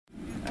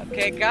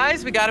Okay,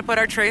 guys, we gotta put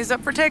our trays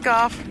up for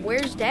takeoff.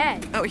 Where's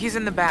Dad? Oh, he's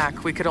in the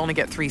back. We could only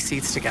get 3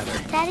 seats together.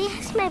 Daddy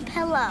has my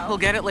pillow. We'll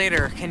get it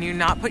later. Can you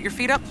not put your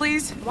feet up,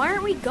 please? Why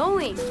aren't we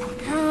going?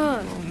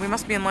 We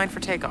must be in line for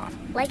takeoff.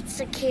 Like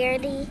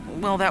security.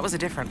 Well, that was a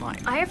different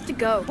line. I have to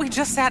go. We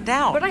just sat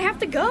down. But I have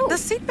to go. The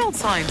seatbelt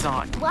sign's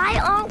on. Why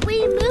aren't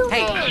we moving?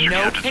 Hey,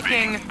 no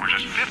kicking. We're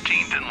just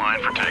 15th in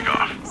line for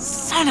takeoff.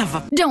 Son of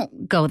a...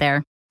 Don't go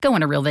there. Go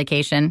on a real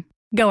vacation.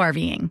 Go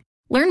RVing.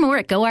 Learn more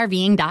at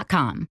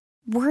GoRVing.com.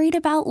 Worried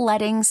about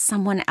letting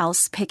someone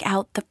else pick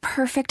out the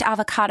perfect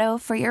avocado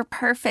for your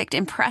perfect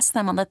impress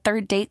them on the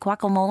third date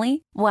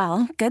guacamole?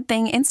 Well, good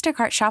thing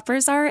Instacart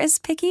shoppers are as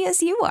picky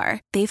as you are.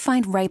 They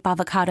find ripe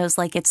avocados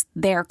like it's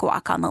their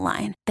guac on the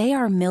line. They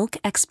are milk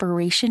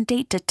expiration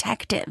date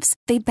detectives.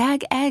 They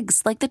bag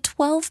eggs like the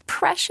 12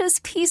 precious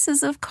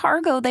pieces of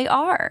cargo they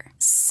are.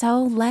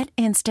 So let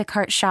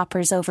Instacart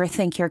shoppers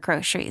overthink your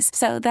groceries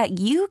so that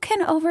you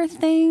can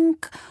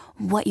overthink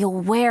what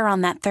you'll wear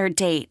on that third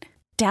date.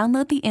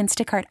 Download the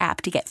Instacart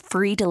app to get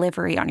free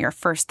delivery on your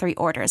first 3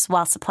 orders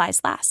while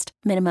supplies last.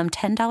 Minimum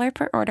 $10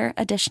 per order.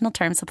 Additional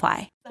terms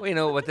apply.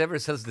 Well, whatever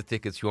sells the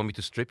tickets. You want me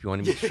to strip? You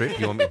want me to strip?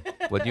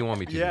 What do you want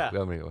me to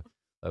do?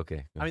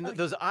 Okay. I mean,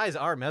 those eyes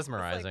are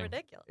mesmerizing. It's like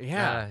ridiculous.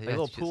 Yeah, Yeah,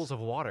 little it's pools just- of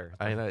water.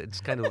 I know it's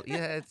kind of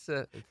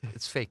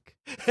it's fake.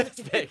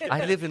 It's fake.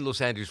 I live in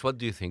Los Angeles. What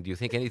do you think? Do you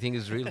think anything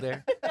is real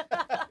there?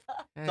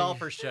 It's all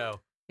for show.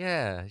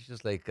 Yeah, it's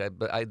just like,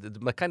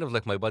 kind of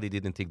like my body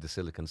didn't take the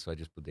silicon, so I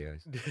just put the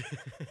eyes.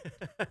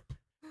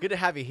 Good to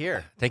have you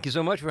here. Thank you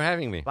so much for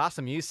having me.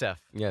 Bassem Youssef.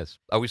 Yes.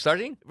 Are we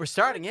starting? We're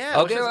starting,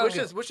 yeah. Okay,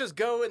 Let's just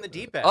go in the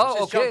deep end. Oh, Let's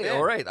just jump okay. in.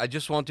 All right. I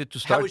just wanted to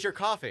start. How was your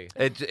coffee?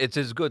 It's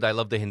as good. I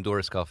love the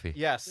Honduras coffee.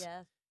 Yes.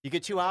 Yes. You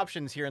get 2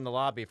 options here in the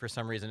lobby for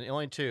some reason.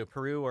 Only 2,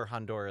 Peru or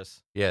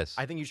Honduras. Yes.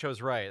 I think you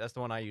chose right. That's the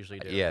one I usually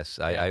do. Yes,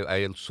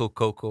 I saw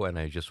cocoa and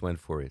I just went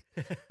for it.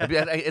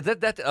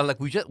 Like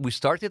we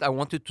started. I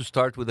wanted to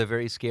start with a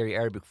very scary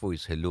Arabic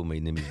voice. Hello, my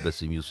name is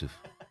Bassem Youssef,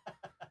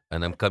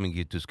 and I'm coming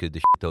here to scare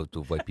the shit out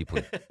of white people.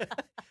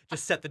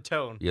 Just set the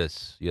tone.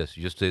 Yes.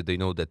 Just they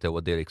know that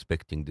what they're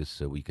expecting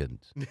this weekend.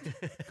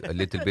 A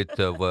little bit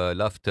of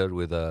laughter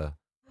with a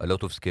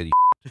lot of scary.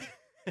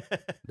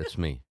 That's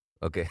me.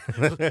 Okay.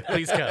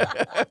 Please come.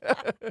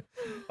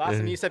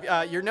 Bassem Youssef,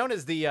 you're known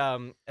as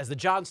the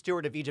Jon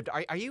Stewart of Egypt.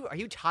 Are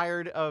you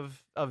tired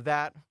of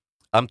that?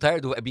 I'm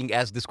tired of being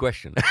asked this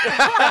question.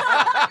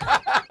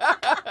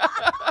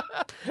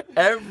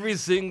 Every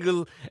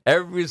single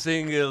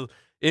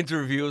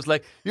interview is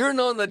like, you're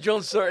known that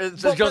Jon Stewart.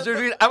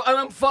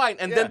 I'm fine.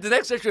 And then the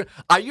next section,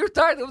 are you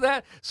tired of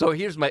that? So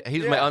here's my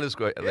honest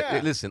question.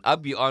 Like, listen,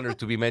 I'd be honored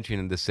to be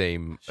mentioned in the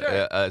same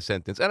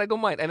sentence, and I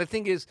don't mind. And the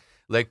thing is,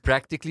 like,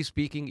 practically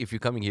speaking, if you're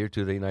coming here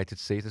to the United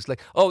States, it's like,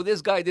 oh, this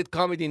guy did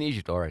comedy in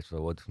Egypt. All right, so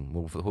what?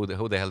 Who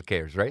the hell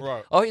cares, right?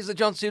 Oh, he's the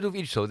Jon Stewart of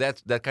Egypt. So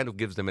that kind of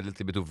gives them a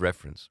little bit of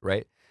reference,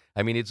 right?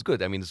 I mean, it's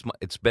good. I mean,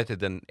 it's better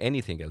than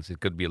anything else. It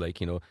could be like,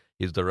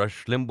 he's the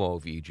Rush Limbaugh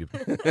of Egypt.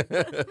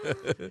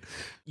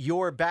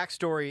 Your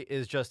backstory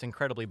is just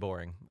incredibly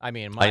boring. I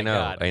mean, my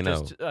God. I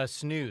know. Just a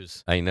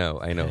snooze. I know.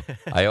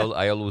 I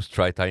always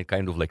try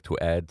kind of like to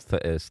add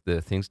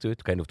the things to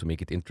it, kind of to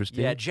make it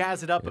interesting. Yeah,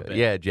 jazz it up a bit.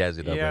 Yeah, jazz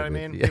it up. You know a what I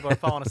bit. mean? Yeah. People are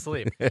falling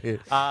asleep.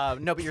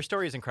 No, but your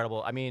story is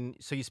incredible. I mean,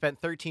 so you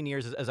spent 13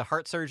 years as a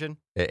heart surgeon?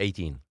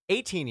 18.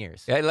 18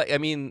 years.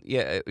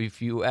 Yeah,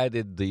 if you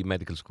added the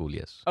medical school,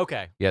 yes.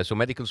 Okay. Yeah, so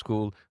medical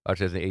school, I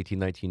was 18,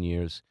 19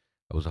 years.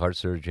 I was a heart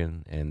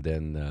surgeon and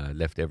then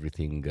left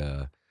everything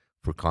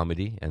for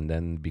comedy. And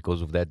then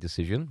because of that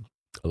decision,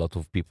 a lot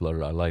of people are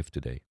alive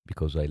today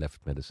because I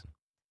left medicine.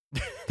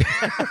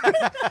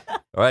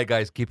 All right,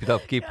 guys, keep it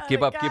up. Keep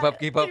up.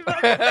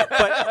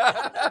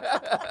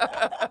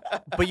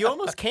 But you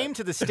almost came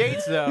to the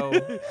States, though.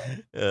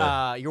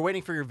 You're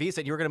waiting for your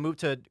visa. You were going to move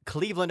to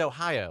Cleveland,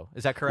 Ohio.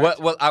 Is that correct?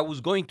 Well, I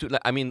was going to.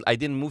 I mean, I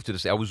didn't move to the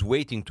States. I was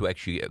waiting to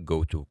actually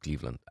go to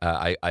Cleveland.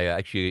 I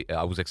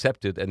was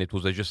accepted, and it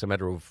was just a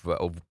matter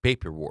of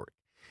paperwork.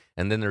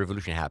 And then the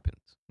revolution happened.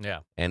 Yeah.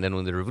 And then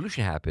when the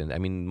revolution happened, I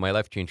mean, my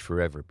life changed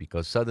forever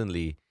because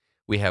suddenly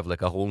we have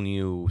like a whole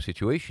new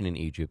situation in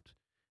Egypt.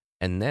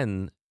 And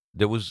then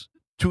there was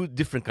 2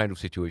 different kind of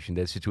situation.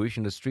 The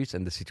situation in the streets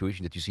and the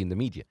situation that you see in the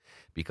media,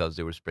 because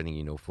they were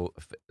spreading,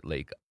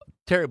 like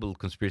terrible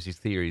conspiracy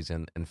theories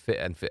and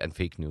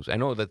fake news. I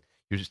know that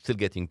you're still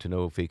getting to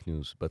know fake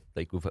news, but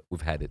like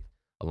we've had it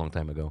a long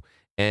time ago.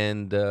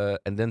 And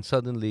then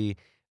suddenly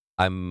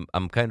I'm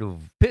kind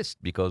of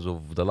pissed because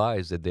of the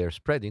lies that they're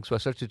spreading. So I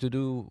started to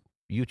do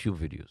YouTube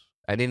videos.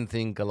 I didn't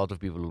think a lot of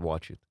people would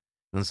watch it.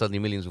 And suddenly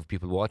millions of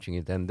people watching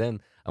it. And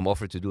then I'm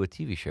offered to do a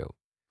TV show.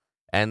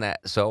 And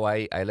so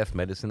I left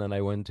medicine and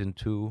I went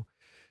into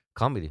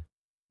comedy.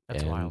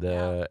 That's wild.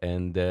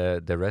 And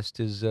the rest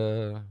is...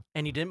 And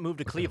you didn't move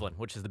to Cleveland,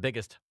 which is the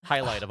biggest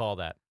highlight of all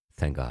that.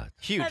 Thank God.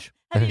 Huge.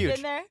 Have you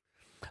Huge. been there?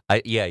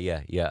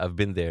 Yeah. I've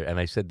been there. And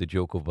I said the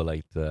joke of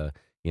like, and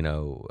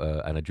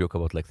a joke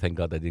about like, thank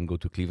God I didn't go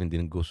to Cleveland,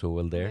 didn't go so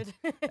well there.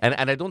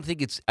 and I don't think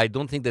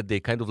that they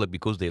kind of like,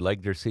 because they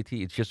like their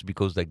city, it's just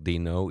because like they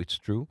know it's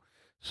true.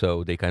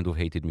 So they kind of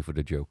hated me for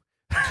the joke.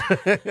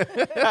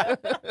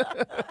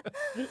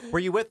 Were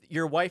you with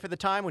your wife at the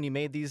time when you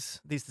made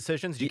these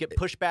decisions? Did you get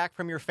pushback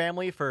from your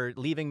family for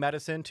leaving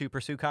medicine to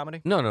pursue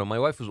comedy? No. My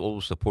wife was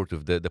always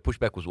supportive. The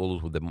pushback was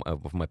always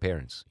with my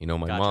parents. You know,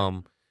 my Gotcha. mom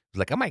was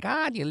like, "Oh my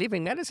God, you're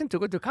leaving medicine to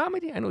go to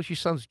comedy." I know she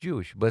sounds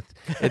Jewish, but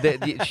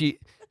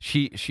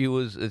she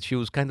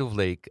was kind of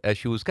like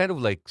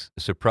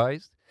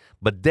surprised.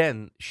 But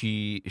then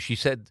she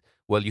said,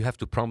 "Well, you have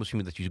to promise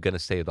me that you're gonna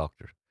stay a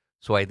doctor."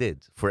 So I did.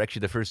 For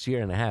actually the first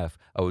year and a half,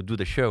 I would do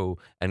the show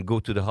and go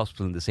to the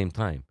hospital at the same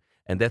time.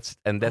 And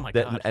my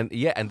God.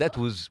 that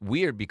was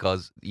weird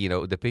because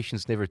the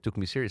patients never took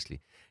me seriously,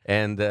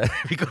 and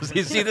because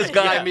you see this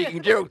guy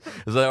making jokes,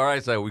 it's like, all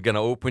right, so we're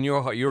gonna open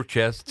your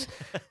chest,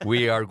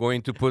 we are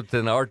going to put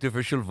an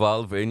artificial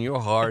valve in your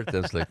heart.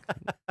 And it's like,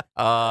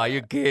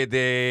 you're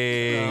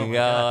kidding,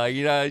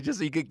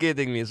 you're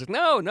kidding me. It's like,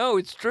 no,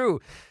 it's true.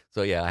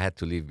 So yeah, I had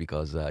to leave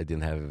because I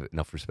didn't have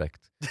enough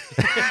respect.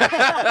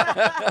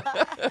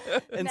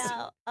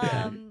 Now,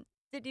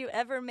 did you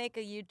ever make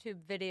a YouTube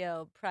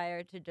video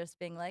prior to just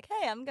being like,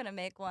 "Hey, I'm gonna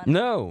make one"?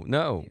 No.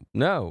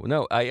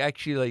 I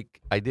actually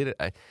I did it.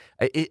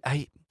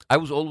 I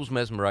was always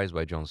mesmerized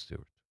by Jon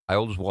Stewart. I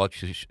always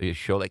watched his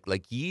show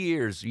like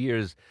years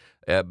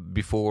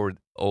before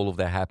all of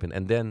that happened.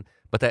 And then,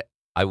 but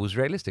I was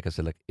realistic. I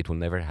said like it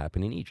will never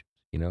happen in Egypt,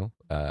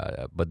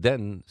 But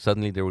then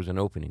suddenly there was an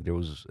opening, there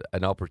was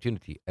an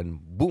opportunity, and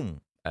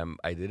boom,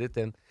 I did it.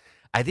 And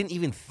I didn't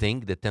even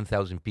think that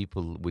 10,000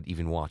 people would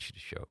even watch the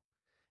show.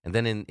 And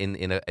then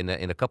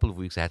in a couple of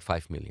weeks, I had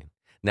 5 million.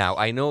 Now,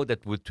 I know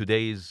that with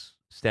today's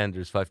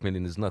standards, 5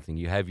 million is nothing.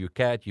 You have your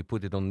cat, you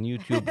put it on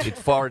YouTube, it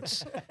farts,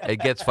 it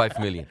gets 5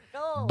 million.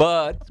 No.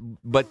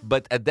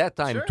 But at that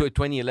time, Sure.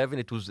 2011,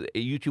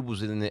 YouTube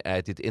was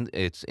at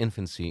its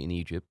infancy in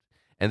Egypt,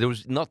 and there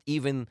was not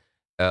even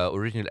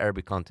original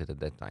Arabic content at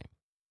that time,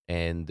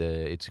 and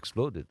it's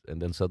exploded. And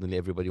then suddenly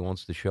everybody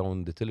wants the show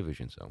on the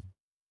television. So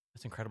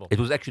That's incredible. it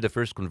was actually the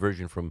first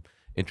conversion from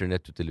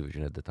internet to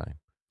television at the time.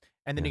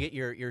 And then Yeah. you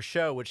get your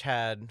show, which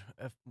had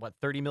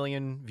 30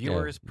 million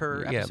viewers per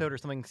Yeah. episode or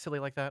something silly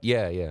like that.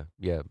 Yeah.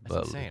 That's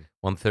Well, insane.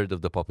 1/3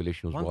 of the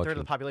population was 1/3 watching. of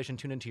the population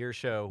tuned into your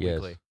show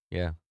Yes. weekly.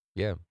 Yeah.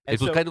 And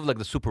It was so- kind of like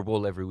the Super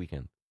Bowl every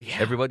weekend. Yeah.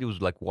 Everybody was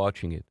like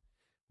watching it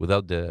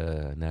without the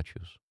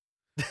nachos.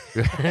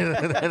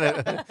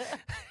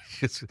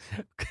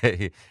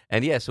 Okay.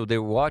 And yeah, so they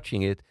were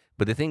watching it.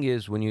 But the thing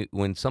is,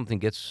 when something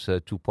gets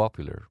too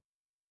popular,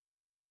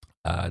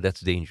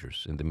 that's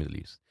dangerous in the Middle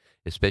East,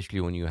 especially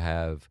when you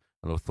have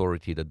an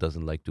authority that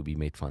doesn't like to be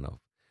made fun of.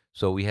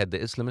 So we had the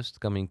Islamists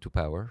coming to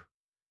power,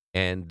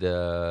 and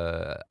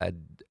at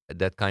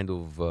that kind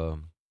of,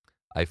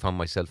 I found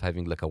myself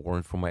having like a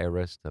warrant for my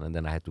arrest, and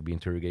then I had to be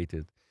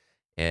interrogated.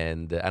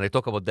 And I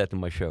talk about that in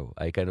my show.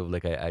 I kind of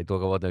like I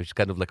talk about it's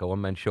kind of like a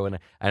one-man show, and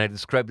I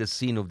describe the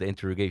scene of the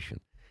interrogation,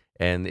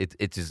 and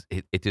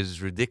it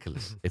is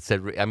ridiculous.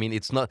 I mean,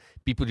 it's not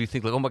people. You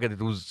think like, oh my God,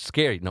 it was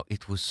scary. No,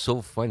 it was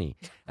so funny.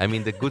 I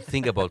mean, the good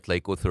thing about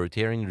like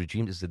authoritarian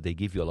regimes is that they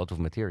give you a lot of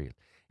material,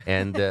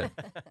 and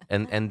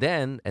and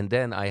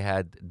then I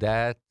had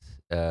that.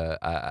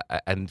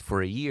 And for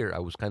a year, I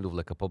was kind of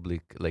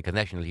like a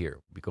national hero,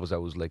 because I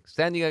was like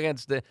standing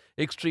against the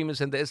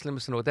extremists and the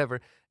Islamists and whatever.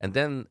 And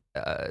then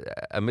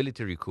a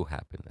military coup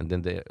happened, and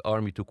then the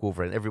army took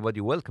over, and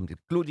everybody welcomed it,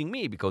 including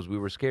me, because we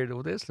were scared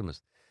of the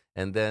Islamists.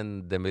 And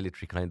then the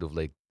military kind of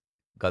like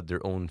got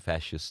their own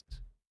fascist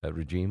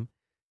regime.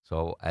 So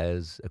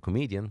as a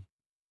comedian,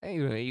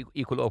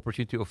 equal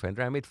opportunity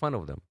offender, I made fun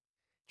of them.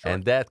 Sure.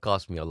 And that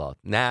cost me a lot.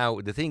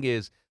 Now, the thing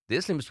is, the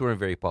Islamists weren't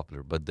very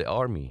popular, but the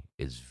army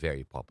is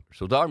very popular.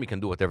 So the army can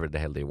do whatever the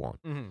hell they want.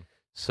 Mhm.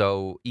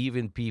 So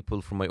even people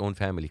from my own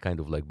family kind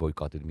of like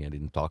boycotted me and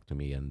didn't talk to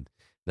me. And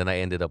then I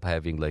ended up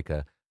having like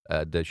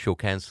the show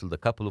canceled a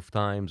couple of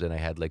times. And I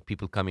had like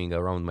people coming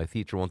around my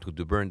theater wanting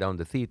to burn down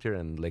the theater.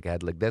 And like I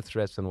had like death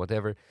threats and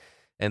whatever.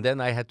 And then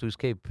I had to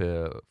escape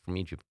from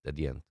Egypt at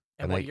the end.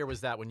 And what year was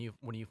that when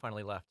you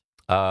finally left?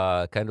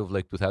 Kind of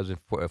like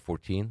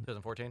 2014.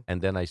 2014.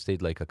 And then I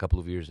stayed like a couple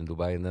of years in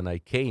Dubai, and then I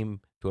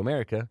came to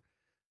America,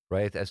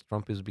 right as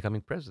Trump is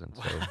becoming president.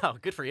 So, Wow,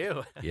 good for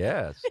you.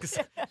 yes.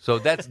 So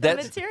that's The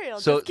material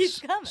so just keeps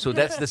coming. so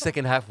that's the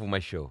second half of my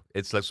show.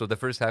 It's like, so the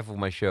first half of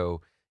my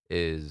show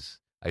is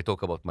I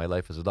talk about my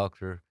life as a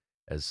doctor,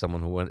 as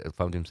someone who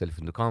found himself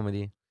into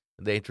comedy,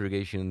 the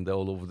interrogation,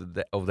 all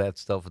of that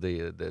stuff,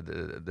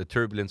 the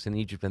turbulence in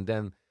Egypt, and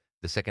then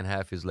the second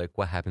half is like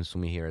what happens to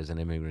me here as an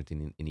immigrant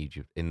in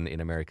Egypt,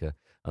 in America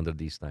under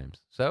these times.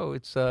 So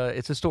it's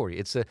a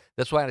story.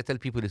 That's why I tell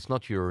people it's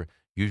not your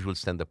usual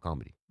stand-up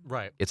comedy.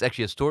 Right. It's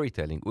actually a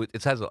storytelling.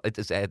 It's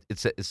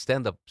a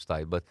stand-up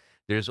style, but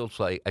there's also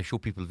I show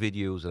people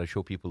videos, and I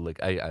show people like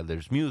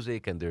there's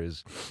music, and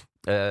there's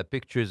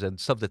pictures and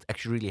stuff that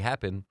actually really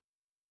happen,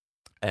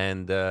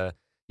 and I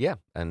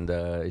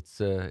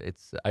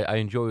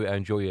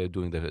enjoy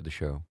doing the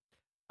show.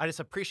 I just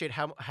appreciate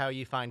how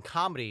you find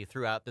comedy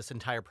throughout this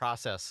entire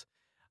process.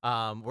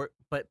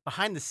 But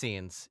behind the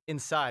scenes,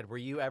 inside, were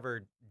you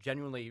ever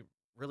genuinely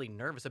really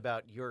nervous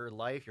about your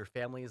life, your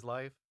family's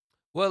life?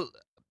 Well,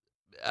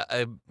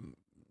 I,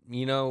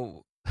 you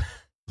know,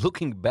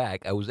 looking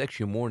back, I was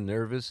actually more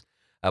nervous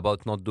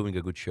about not doing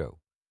a good show.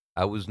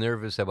 I was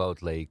nervous about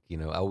I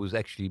was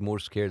actually more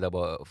scared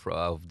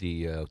of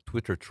the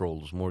Twitter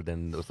trolls more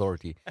than the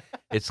authority.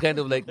 It's kind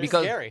of like They're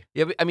because scary.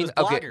 yeah, I mean,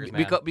 Those okay, bloggers,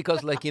 man.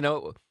 because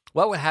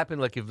what would happen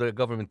like if the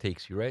government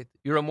takes you, right?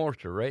 You're a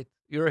martyr, right?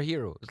 You're a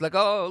hero. It's like,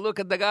 oh, look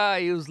at the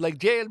guy who's like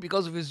jailed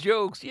because of his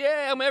jokes.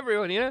 Yeah, I'm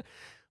everyone,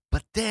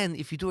 But then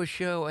if you do a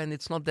show and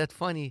it's not that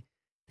funny,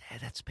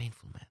 that's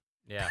painful, man.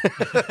 Yeah.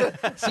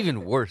 It's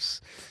even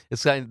worse.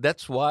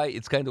 That's why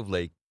it's kind of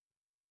like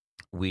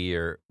we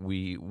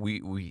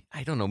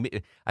I don't know.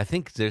 I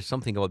think there's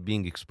something about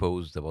being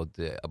exposed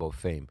about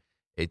fame.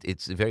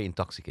 It's very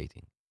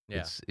intoxicating. Yeah.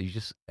 It's you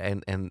just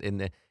and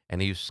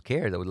you're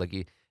scared. I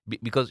would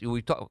because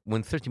we talk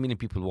when 30 million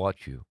people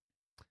watch you,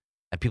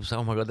 and people say,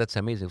 "Oh my God, that's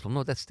amazing." Well,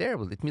 no, that's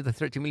terrible. It means that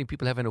 30 million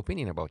people have an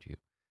opinion about you.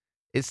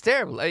 It's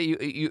terrible.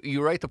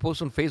 You write a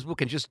post on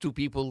Facebook and just 2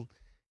 people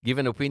give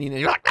an opinion,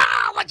 and you're like, "No,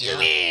 what do you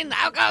mean?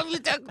 How come you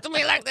talk to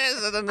me like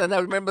this?" And I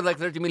remember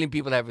 30 million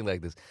people having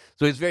like this.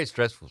 So it's very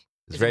stressful.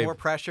 It's Is very it more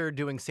pressure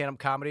doing stand-up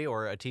comedy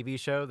or a TV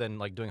show than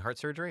like doing heart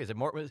surgery? Is it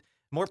more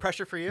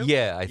pressure for you?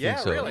 Yeah, I think Yeah,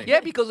 so. really? Yeah,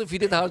 because if you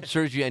did heart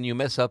surgery and you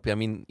mess up, I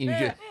mean,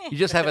 you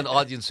just have an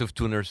audience of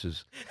 2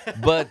 nurses.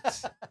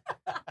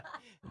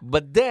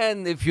 But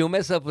then if you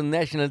mess up on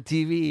national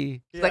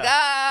TV, it's like,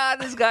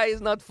 this guy is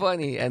not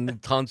funny, and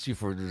it taunts you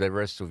for the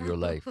rest of your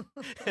life.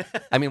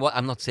 I mean,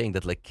 I'm not saying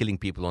that like killing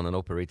people on an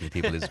operating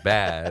table is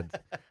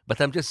bad, but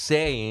I'm just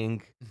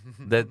saying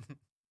that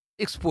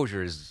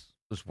exposure is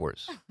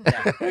worse.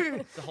 Yeah.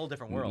 It's a whole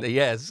different world.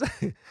 Yes.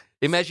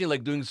 Imagine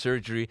like doing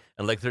surgery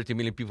and like 30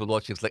 million people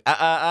watching. It's like,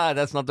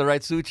 that's not the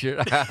right suture.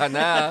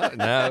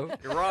 No.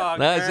 You're wrong.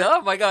 No, it's,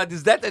 oh my God,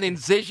 is that an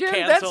incision?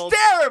 Canceled.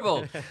 That's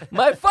terrible.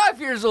 My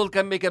 5-year-old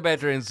can make a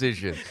better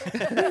incision.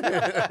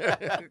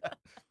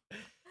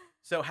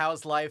 So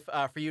how's life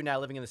for you now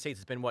living in the States?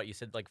 It's been what, you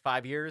said like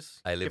 5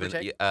 years? I live give or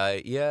in, take?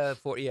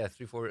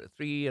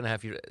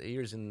 3.5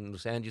 years in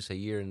Los Angeles, a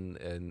year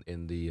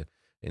in the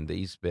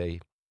East Bay.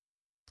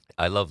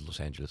 I love Los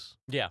Angeles.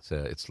 Yeah.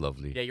 It's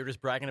lovely. Yeah, you're just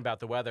bragging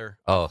about the weather.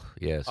 Oh,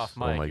 yes. Off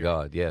Oh, mic my here.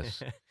 God,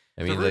 yes. I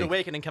It's a rude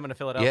awakening coming to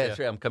Philadelphia. yeah,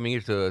 sure. I'm coming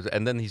here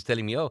and then he's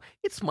telling me, oh,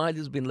 it's mild.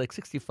 It's been like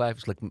 65.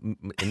 It's like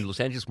in Los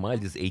Angeles,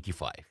 mild is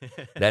 85.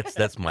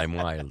 That's my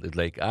mild. It's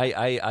like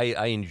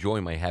I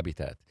enjoy my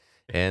habitat,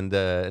 and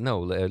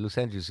Los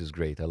Angeles is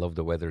great. I love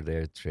the weather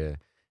there,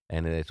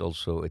 and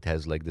it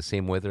has like the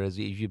same weather as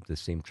Egypt, the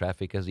same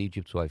traffic as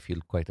Egypt, so I feel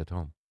quite at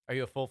home. Are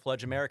you a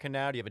full-fledged American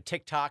now? Do you have a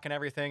TikTok and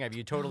everything? Have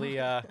you totally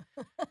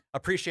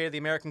appreciated the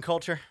American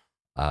culture?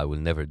 I will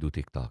never do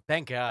TikTok.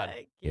 Thank God.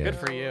 Yeah. Good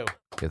for you.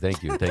 Okay,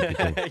 thank you.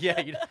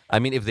 Yeah. I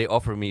mean, if they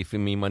offer me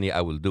money,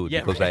 I will do it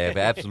because I have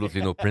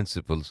absolutely no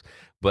principles.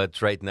 But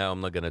right now,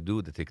 I'm not gonna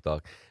do the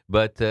TikTok.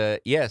 But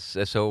yes,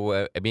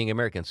 so being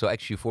American. So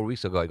actually, 4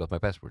 weeks ago, I got my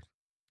passport.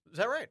 Is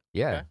that right?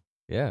 Yeah,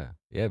 yeah,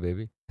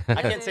 baby.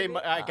 I can't say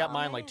I got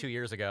mine like 2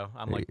 years ago.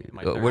 I'm like, in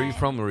my Where are you 30s.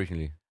 from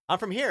originally? I'm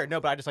from here. No,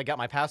 but I just got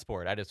my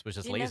passport. I just was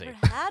just You lazy.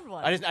 never had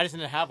one. I just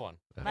didn't have one.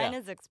 Mine Yeah.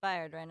 is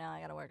expired right now.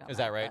 I gotta work on Is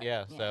that. that right? but,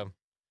 Yeah. So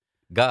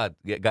God,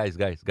 guys,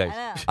 know.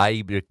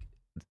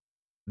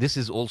 this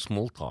is all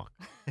small talk.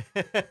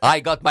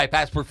 I got my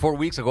passport 4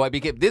 weeks ago.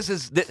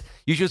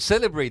 You should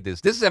celebrate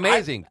this. This is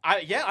amazing.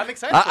 I'm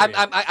excited. for you.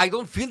 I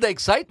don't feel the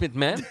excitement,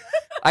 man.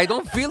 I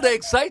don't feel the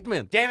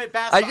excitement. Damn it,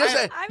 Bass.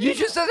 You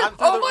just said, I'm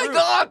through oh the my roof."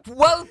 God,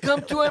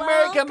 welcome to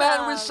America,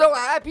 man. We're so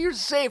happy you're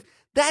safe.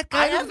 That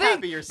kind I of am thing.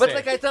 happy you're But safe.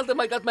 like I told them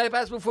I got my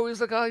passport 4 weeks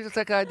ago. I was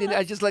too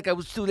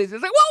lazy.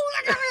 It's like, whoa,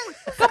 look at me.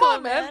 Come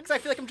on, man. Because I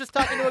feel like I'm just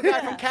talking to a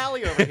guy from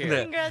Cali over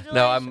here. Congratulations.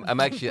 No, I'm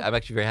actually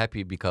very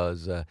happy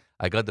because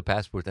I got the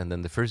passport, and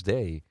then the first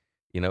day,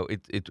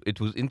 it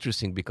was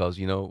interesting because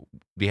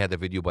we had a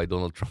video by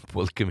Donald Trump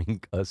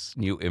welcoming us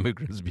new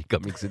immigrants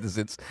becoming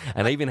citizens,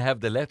 and I even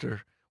have the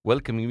letter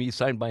welcoming me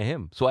signed by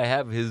him. So I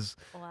have his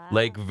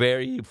like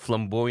very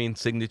flamboyant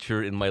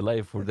signature in my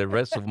life for the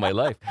rest of my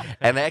life.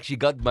 And I actually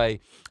got I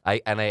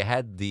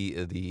had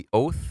the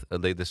oath,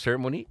 the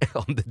ceremony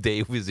on the day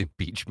of his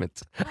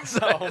impeachment. So,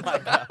 Oh my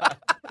God.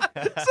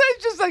 so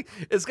it's just like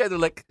it's kind of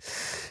like,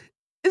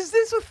 is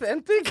this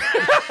authentic?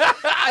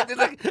 I did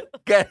like,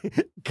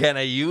 can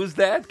I use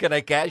that? Can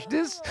I cash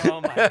this?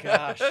 Oh my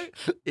gosh.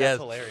 That's Yes.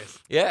 hilarious.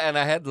 Yeah, and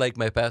I had like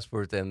my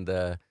passport, and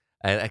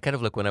I kind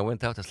of like when I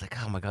went out, I was like,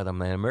 oh my God,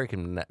 I'm an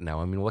American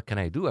now. I mean, what can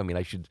I do? I mean,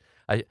 I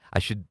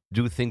should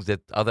do things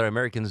that other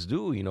Americans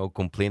do,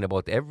 complain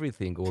about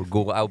everything, or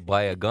go out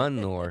buy a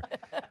gun, or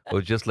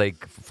just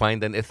like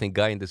find an ethnic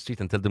guy in the street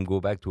and tell them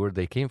go back to where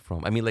they came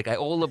from. I mean, like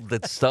all of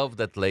that stuff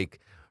that like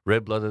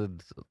red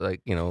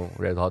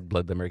hot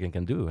blood American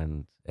can do,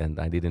 and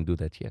I didn't do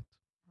that yet.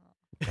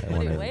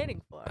 What are you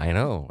waiting for? I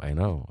know.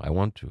 I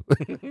want to.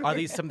 Are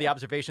these some of the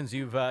observations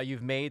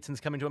you've made since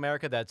coming to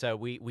America that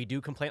we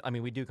do complain? I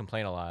mean, we do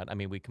complain a lot. I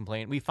mean, we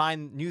complain. We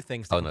find new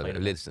things to Oh no! complain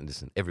about.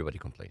 Listen. Everybody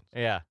complains.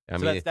 Yeah. I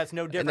so mean, that's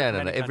no different. No, from no,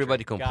 any no. country.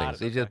 Everybody Got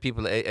complains. it, It's just okay.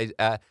 people.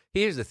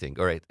 Here's the thing.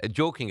 All right.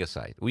 Joking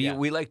aside, we Yeah.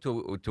 we like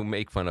to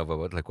make fun of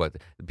what the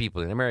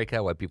people in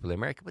America, white people in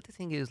America. But the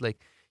thing is, like,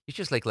 it's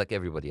just like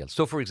everybody else.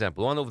 So, for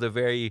example, one of the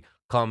very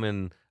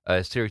common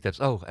stereotypes: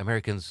 oh,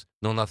 Americans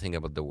know nothing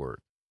about the world.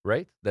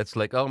 Right? That's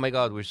like, oh my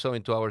God, we're so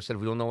into ourselves.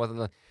 We don't know what.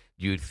 Do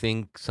you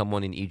think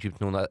someone in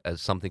Egypt know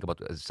something about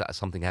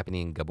something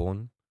happening in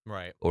Gabon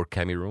Right. or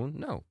Cameroon?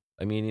 No.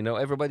 I mean,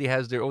 everybody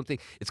has their own thing.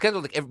 It's kind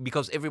of like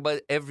because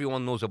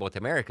everyone knows about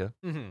America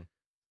Mm-hmm.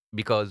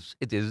 because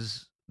it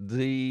is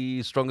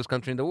the strongest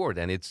country in the world,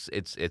 and it's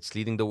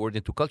leading the world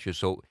into culture.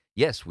 So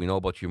yes, we know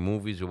about your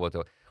movies.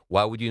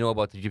 Why would you know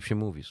about Egyptian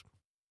movies?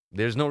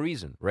 There's no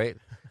reason, right?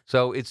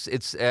 So it's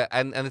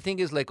and the thing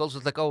is, like, also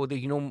it's like, oh,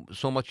 you know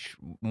so much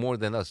more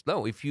than us.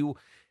 No,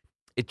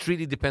 it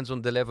really depends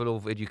on the level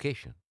of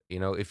education.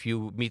 If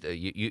you meet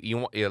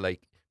you're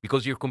like,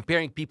 because you're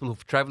comparing people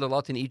who've traveled a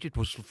lot in Egypt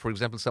with, for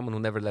example, someone who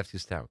never left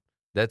his town.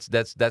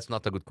 That's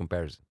not a good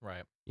comparison.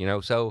 Right.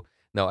 So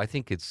no, I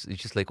think it's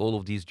just like all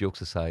of these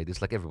jokes aside,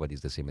 it's like everybody's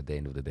the same at the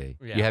end of the day.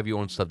 Yeah. You have your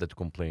own stuff that to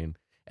complain,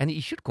 and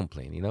you should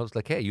complain. It's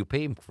like, hey, you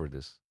pay him for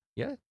this.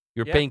 Yeah.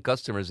 You're Yeah. paying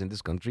customers in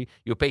this country.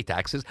 You pay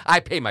taxes. I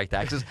pay my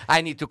taxes.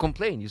 I need to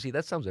complain. You see,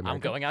 that sounds American.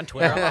 I'm going on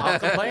Twitter. I'm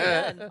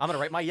complaining. I'm going to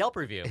write my Yelp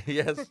review.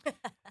 Yes.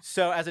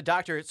 So, as a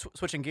doctor,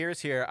 switching gears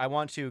here, I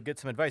want to get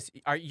some advice.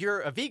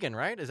 You're a vegan,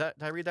 right? Did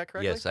I read that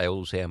correctly? Yes, I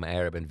always say I'm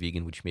Arab and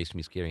vegan, which makes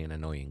me scary and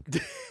annoying.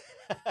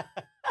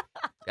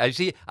 I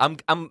see.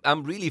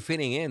 I'm really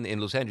fitting in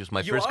Los Angeles.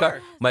 My You first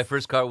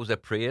are. car was a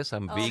Prius.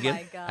 I'm Oh vegan,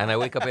 my God. and I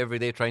wake up every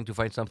day trying to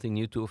find something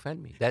new to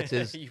offend me. That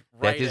is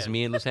Right that is in.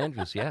 me in Los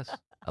Angeles. Yes,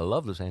 I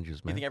love Los Angeles,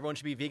 You man. think everyone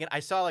should be vegan?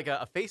 I saw like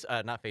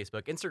not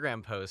Facebook,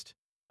 Instagram post.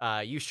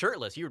 You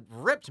shirtless. You're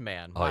ripped,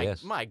 man. Oh,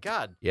 yes. My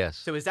God. Yes.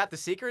 So is that the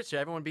secret? Should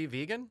everyone be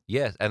vegan?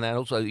 Yes, and then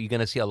also you're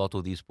gonna see a lot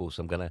of these posts.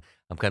 I'm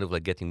kind of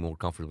like getting more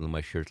comfortable in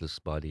my shirtless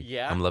body.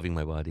 Yeah? I'm loving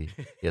my body.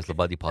 Yes, the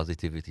body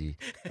positivity,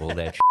 all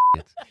that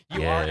shit.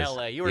 You Yes. are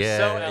LA. You are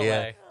so LA.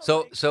 Yeah.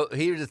 So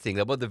here's the thing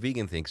about the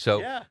vegan thing. So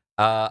Yeah.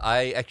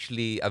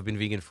 I've been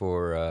vegan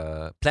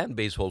for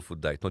plant-based whole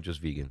food diet, not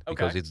just vegan,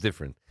 because Okay. it's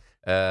different.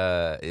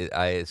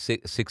 I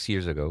 6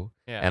 years ago,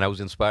 Yeah. and I was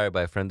inspired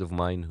by a friend of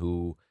mine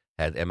who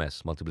had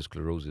MS, multiple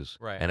sclerosis.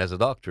 Right. And as a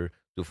doctor,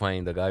 to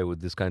find a guy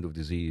with this kind of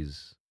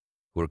disease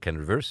who can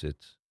reverse it,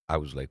 I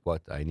was like,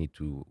 what? I need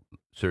to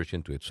search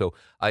into it. So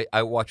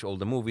I watch all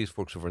the movies,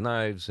 Forks Over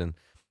Knives and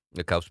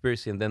the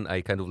Cowspiracy, and then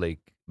I kind of like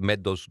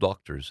met those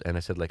doctors, and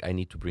I said, like, I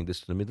need to bring this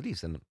to the Middle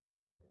East. And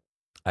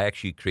I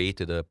actually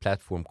created a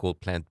platform called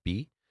Plant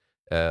B.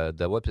 The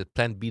website,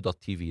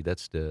 plantb.tv,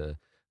 that's the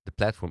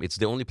platform. It's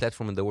the only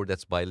platform in the world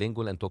that's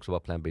bilingual and talks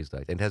about plant-based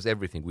diet, and has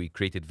everything. We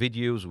created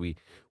videos, we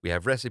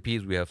have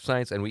recipes, we have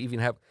science, and we even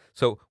have.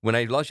 So when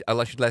I launched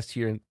it last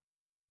year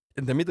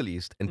in the Middle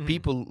East, and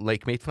people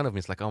like made fun of me.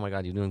 It's like, oh my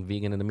God, you're doing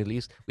vegan in the Middle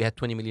East? We had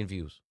 20 million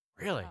views.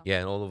 Really? Yeah,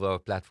 in all of our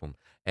platform.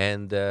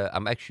 And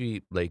I'm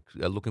actually like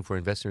looking for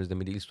investors in the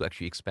Middle East to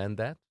actually expand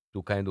that,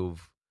 to kind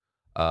of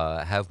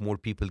have more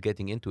people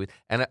getting into it.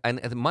 And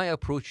my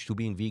approach to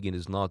being vegan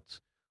is not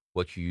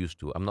what you used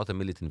to. I'm not a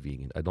militant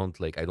vegan. I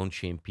don't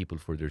shame people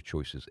for their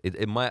choices.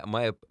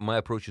 My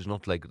approach is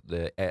not like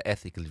the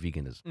ethical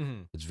veganism.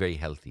 Mm-hmm. It's very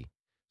healthy.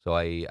 So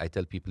I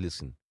tell people,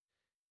 listen,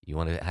 you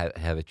want to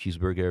have a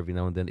cheeseburger every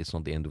now and then, it's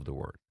not the end of the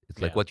world.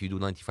 It's like Yeah. what you do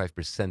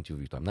 95% of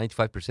your time.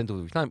 95% of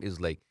your time is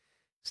like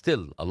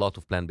still a lot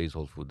of plant-based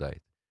whole food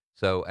diet.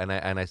 So, and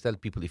I tell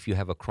people, if you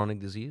have a chronic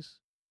disease,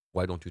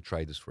 why don't you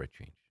try this for a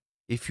change?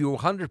 If you're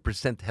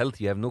 100%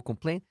 healthy, you have no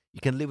complaint,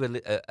 you can live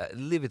it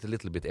a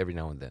little bit every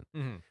now and then.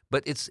 Mm-hmm.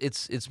 But it's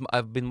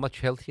I've been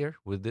much healthier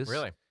with this.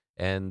 Really?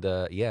 And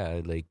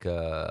like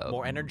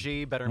More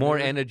energy, better more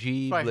mood?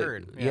 energy. That's what I like-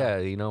 heard, Yeah,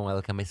 yeah.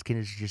 like my skin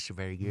is just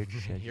very good.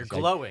 You're Just-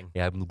 glowing.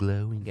 Yeah, I'm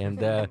glowing,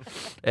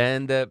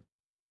 and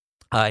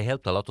I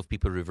helped a lot of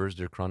people reverse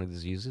their chronic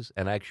diseases,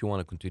 and I actually want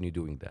to continue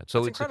doing that. So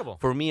That's it's incredible.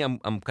 for me. I'm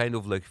kind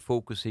of like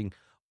focusing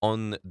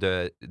on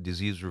the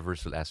disease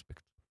reversal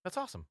aspect. That's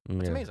awesome.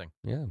 That's Yeah. amazing.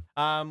 Yeah,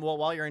 Well,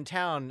 while you're in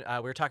town,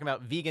 we were talking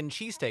about vegan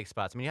cheesesteak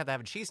spots. I mean, you have to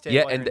have a cheesesteak.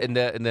 yeah, while you're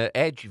and the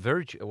edge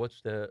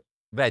what's the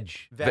veg?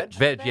 Veg?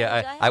 Veg. Yeah,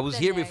 Veg, I I have was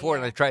been here there, before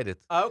and yeah. I tried it.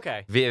 Oh,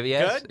 okay.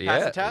 Yes, Good? yeah,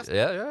 Pass the test?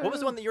 Yeah. What was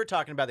the one that you were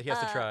talking about that he has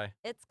to Uh, try?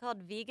 It's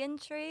called Vegan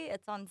Tree.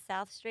 It's on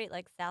South Street,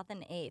 like South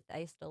and 8th. I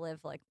used to live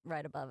like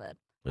right above it.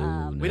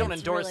 Ooh, We don't nice.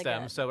 it's endorse really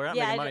them, good. so we're not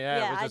yeah, making money.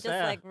 Yeah, we're I just,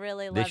 just like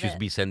really They love should it.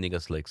 be sending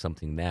us like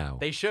something now.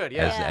 They should, as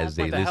yeah. Yeah, as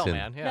they What the hell, listen.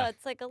 man? Yeah. No,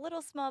 it's like a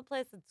little small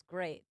place. It's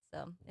great.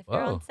 So if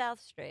you're Oh. on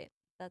South Street,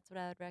 that's what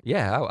I would recommend.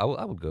 Yeah,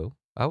 I would go.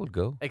 I would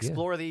go. yeah.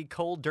 Explore the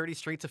cold, dirty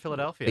streets of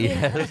Philadelphia.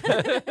 Yes.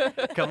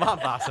 Come on,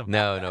 Possum.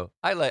 No.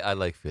 I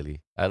like Philly.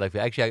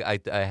 Actually,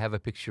 I have a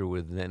picture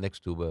with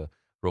next to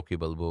Rocky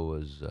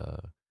Balboa's.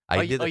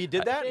 I you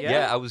did that? Yeah.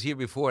 Yeah. I was here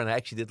before, and I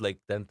actually did like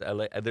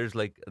there's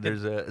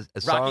a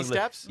Rocky song.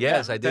 Steps?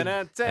 Yes, Yeah. I did.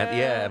 Dun-dun-dun.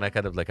 And I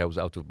kind of I was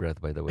out of breath,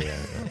 by the way.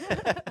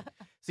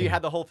 So you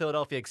had the whole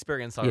Philadelphia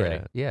experience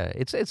already. Yeah.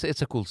 It's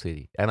a cool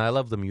city, and I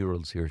love the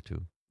murals here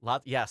too.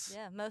 Yes.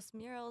 Yeah, most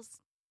murals,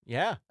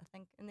 Yeah. I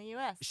think, in the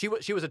U.S. She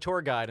was a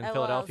tour guide in I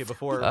Philadelphia was.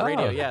 before Oh.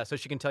 radio. Yeah, so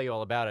she can tell you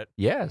all about it.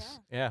 Yes.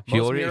 Yeah. She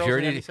Most already, murals she, in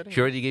already, any city.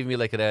 she already gave me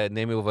the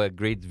name of a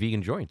great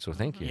vegan joint, so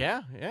thank you.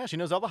 Yeah. She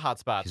knows all the hot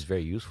spots. She's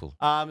very useful.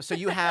 So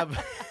you have.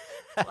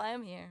 That's why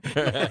I'm here.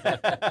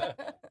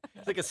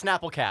 It's like a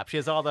Snapple cap. She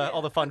has all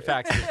the fun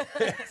facts of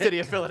the city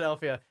of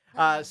Philadelphia.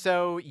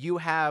 So you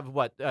have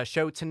what a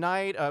show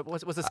tonight?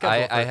 What's the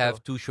schedule? I for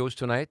have 2 shows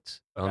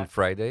tonight Okay. on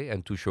Friday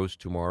and 2 shows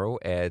tomorrow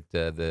at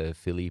the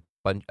Philly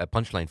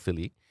Punchline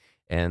Philly,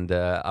 and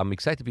I'm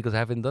excited because I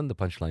haven't done the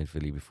Punchline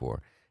Philly before,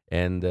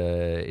 and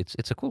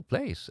it's a cool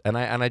place, and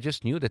I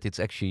just knew that it's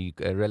actually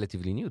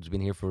relatively new. It's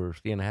been here for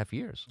 3.5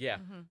 years. Yeah.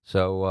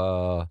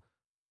 So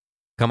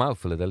come out,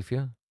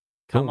 Philadelphia.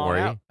 Come Don't on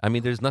worry. out. I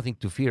mean, there's nothing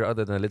to fear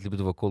other than a little bit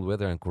of a cold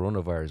weather and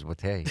coronavirus,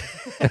 but hey.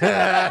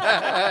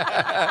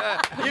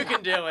 You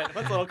can do it.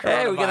 What's a little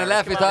Hey, we're gonna coronavirus?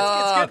 laugh Come it on, off.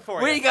 It's good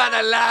for We're you.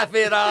 gonna laugh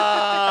it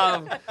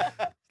off.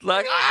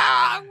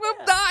 I'm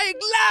dying.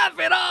 Laugh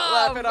it off.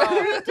 Laugh it off.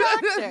 You're a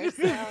doctor,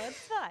 so it's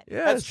fine.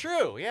 Yes. That's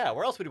true. Yeah.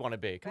 Where else would you want to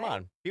be? Come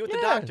on. Be with the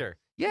Yeah. doctor.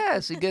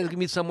 Yes, you get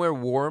me somewhere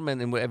warm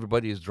and where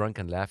everybody is drunk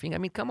and laughing. I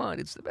mean, come on,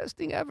 it's the best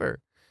thing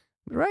ever.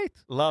 Right?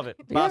 Love it.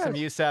 Bassem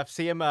Youssef.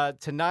 See him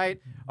tonight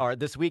or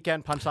this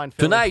weekend. Punchline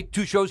Philly. Tonight,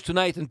 2 shows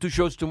tonight and 2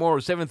 shows tomorrow,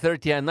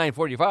 7:30 and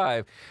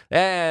 9:45.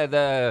 And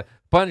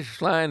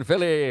Punchline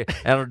Philly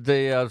and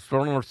the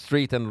Stornor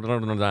Street and You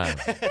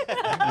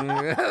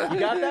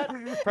got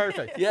that?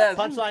 Perfect. Yes.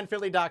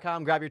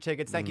 Punchlinefilly.com. Grab your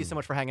tickets. Thank you so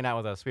much for hanging out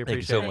with us. We Thank you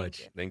appreciate so it.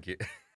 much. Thank you.